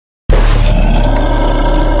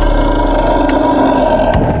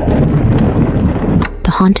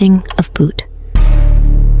Haunting of Bhoot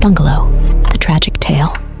Bungalow, the tragic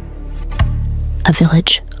tale. A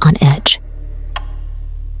village on edge.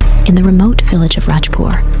 In the remote village of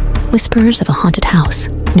Rajpur, whispers of a haunted house,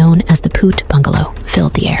 known as the Bhoot Bungalow,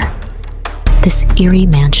 filled the air. This eerie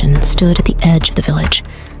mansion stood at the edge of the village,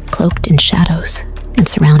 cloaked in shadows and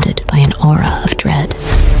surrounded by an aura of dread.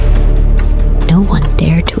 No one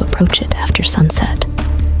dared to approach it after sunset,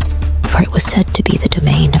 for it was said to be the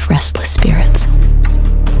domain of restless spirits.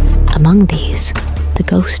 Among these, the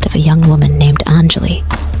ghost of a young woman named Anjali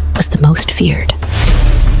was the most feared.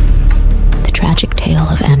 The tragic tale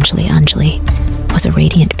of Anjali was a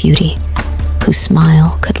radiant beauty whose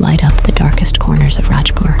smile could light up the darkest corners of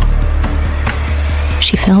Rajpur.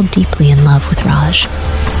 She fell deeply in love with Raj,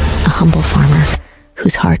 a humble farmer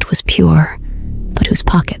whose heart was pure, but whose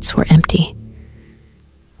pockets were empty.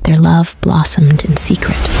 Their love blossomed in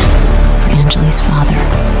secret, for Anjali's father,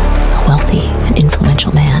 a wealthy and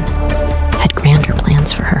influential man, had grander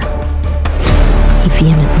plans for her. He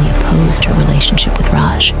vehemently opposed her relationship with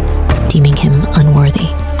Raj, deeming him unworthy.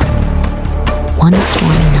 One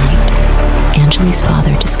stormy night, Anjali's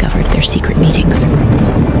father discovered their secret meetings.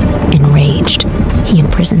 Enraged, he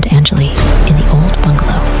imprisoned Anjali in the old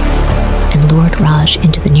bungalow and lured Raj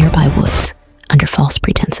into the nearby woods under false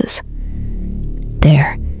pretenses.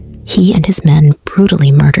 There, he and his men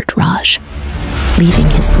brutally murdered Raj, leaving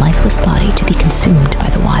his lifeless body to be consumed by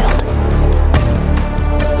the wild.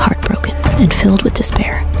 Heartbroken and filled with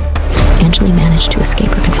despair, Anjali managed to escape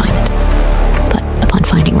her confinement, but upon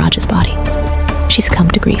finding Raj's body, she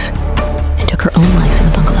succumbed to grief and took her own life in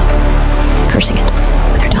the bungalow, cursing it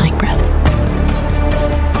with her dying breath.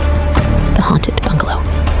 The haunted bungalow.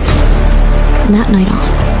 From that night on,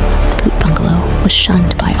 the Bhoot Bungalow was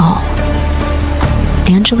shunned by all.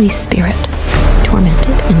 Anjali's spirit,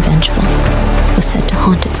 tormented and vengeful, was said to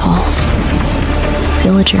haunt its halls.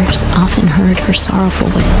 Villagers often heard her sorrowful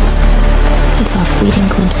wails and saw fleeting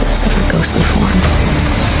glimpses of her ghostly form.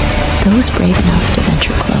 Those brave enough to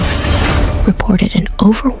venture close reported an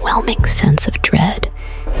overwhelming sense of dread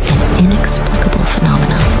and inexplicable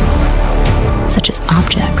phenomena, such as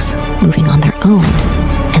objects moving on their own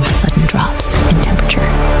and sudden drops in temperature.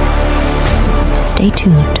 Stay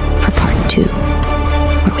tuned for part 2,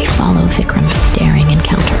 where we follow Vikram's daring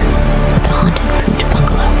encounter with the haunted Bhoot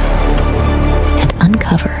Bungalow and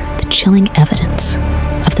uncover the chilling evidence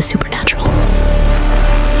of the supernatural.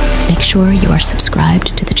 Make sure you are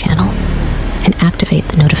subscribed to the channel and activate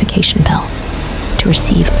the notification bell to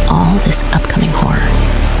receive all this upcoming horror.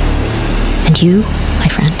 And you, my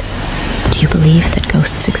friend, do you believe that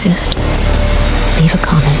ghosts exist? Leave a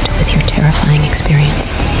comment with your terrifying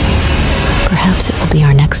experience. Perhaps it will be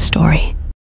our next story.